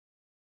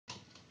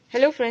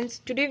Hello friends,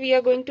 today we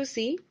are going to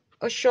see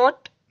a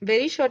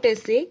very short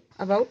essay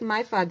about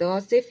my father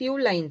or say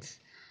few lines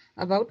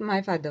about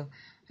my father.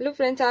 Hello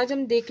friends, आज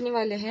हम देखने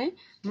वाले हैं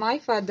my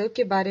father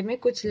के बारे में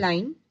कुछ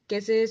लाइन,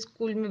 कैसे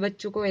स्कूल में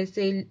बच्चों को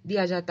ऐसे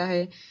दिया जाता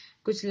है,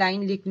 कुछ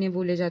लाइन लिखने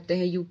बोले जाते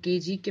हैं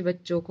यूकेजी के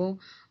बच्चों को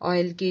और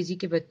एलकेजी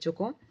के बच्चों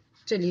को।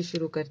 चलिए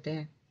शुरू करते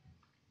हैं।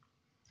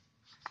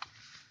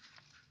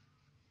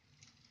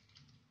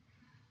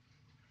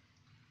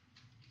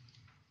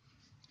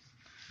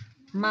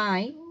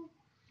 My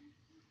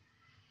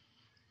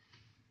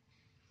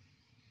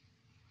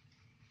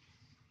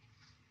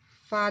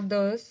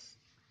father's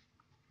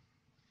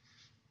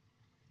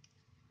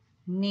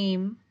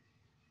name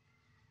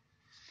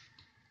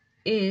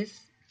is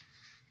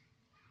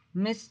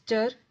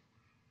mister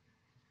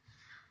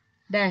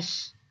dash.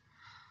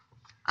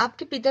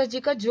 आपके पिताजी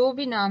का जो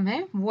भी नाम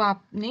है वो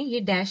आपने ये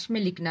डैश में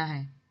लिखना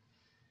है।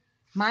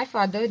 My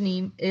father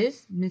name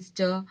is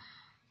mister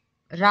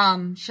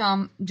Ram,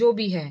 Shyam, जो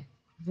भी है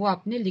वो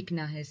आपने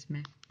लिखना है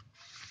इसमें।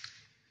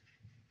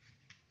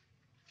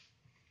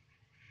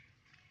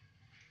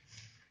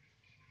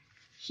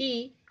 He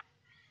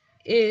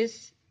is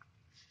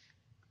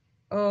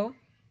a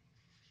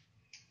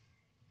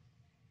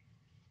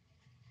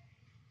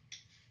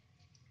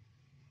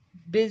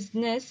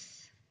business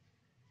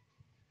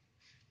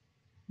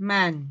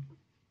man.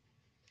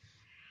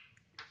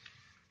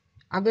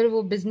 अगर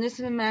वो बिजनेस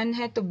मैन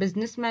है तो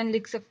बिजनेस मैन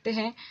लिख सकते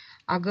हैं,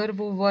 अगर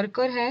वो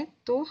वर्कर है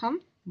तो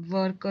हम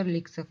वर्कर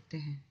लिख सकते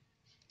हैं,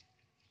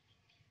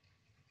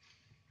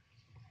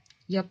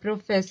 या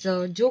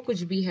प्रोफेसर, जो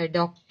कुछ भी है,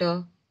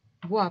 डॉक्टर,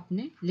 वो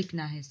आपने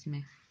लिखना है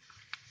इसमें।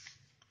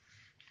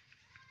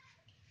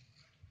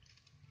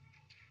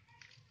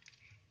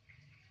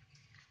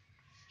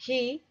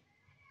 He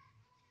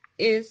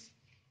is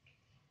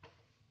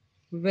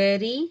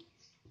very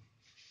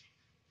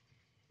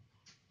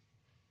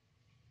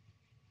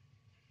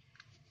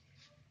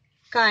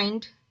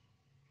kind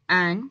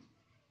and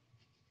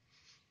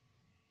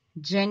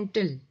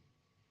gentle।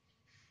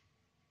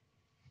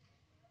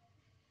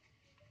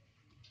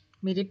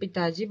 मेरे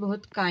पिताजी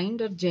बहुत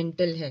काइंड और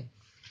जेंटल है।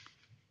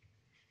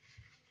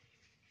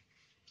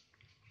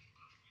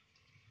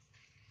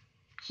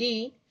 He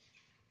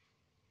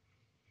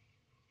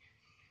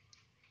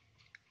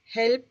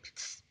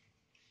helps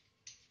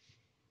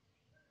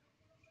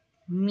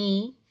me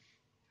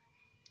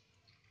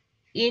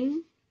in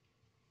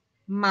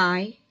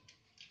my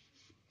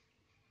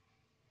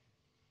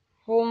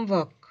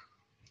homework।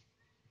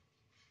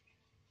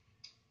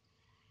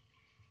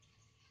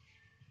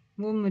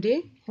 वो मेरे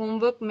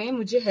होमवर्क में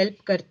मुझे हेल्प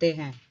करते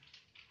हैं।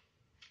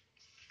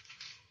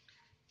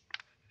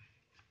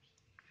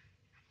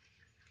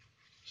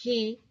 He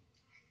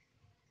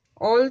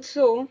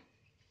also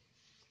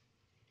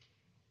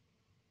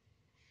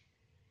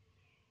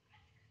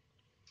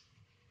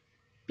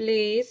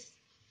plays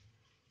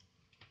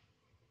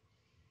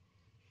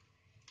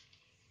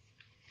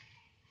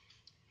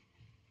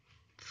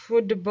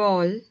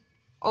फुटबॉल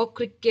और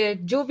क्रिकेट।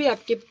 जो भी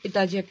आपके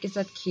पिताजी आपके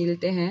साथ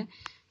खेलते हैं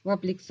वो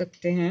आप लिख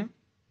सकते हैं।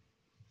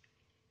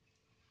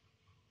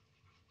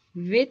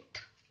 With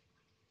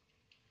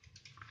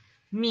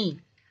me.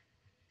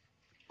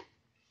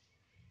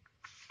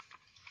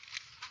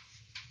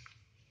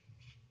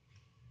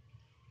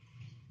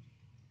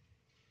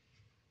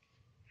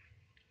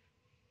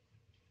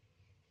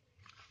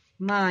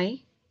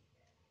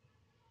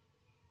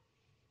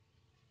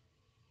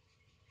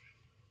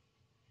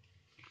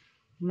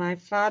 My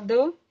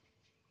father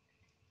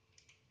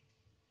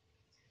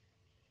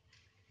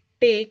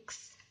takes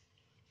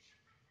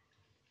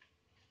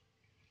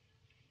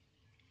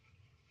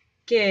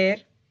care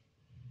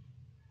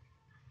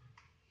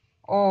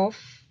of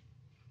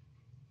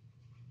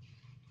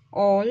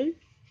all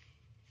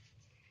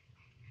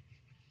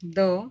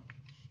the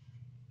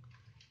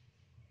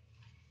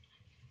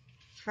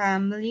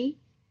family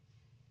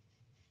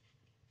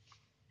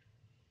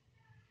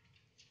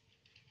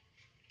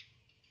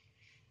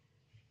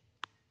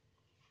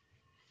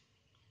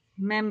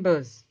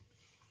members।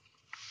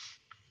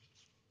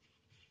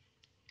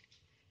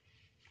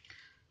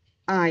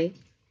 I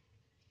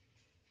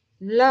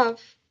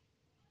love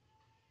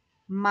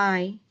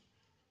my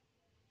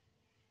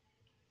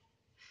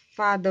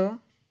father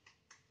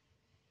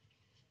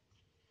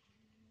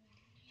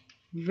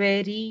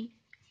very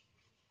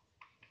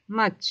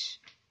much।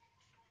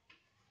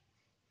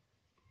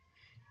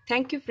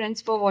 Thank you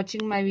friends for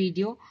watching my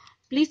video.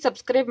 Please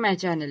subscribe my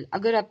channel.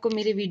 अगर आपको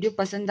मेरे वीडियो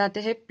पसंद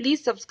आते हैं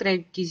प्लीज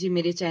सब्सक्राइब कीजिए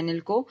मेरे channel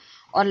को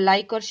और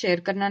लाइक और शेयर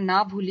करना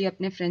ना भूलिए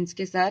अपने फ्रेंड्स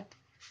के साथ।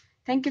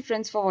 Thank you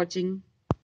friends for watching.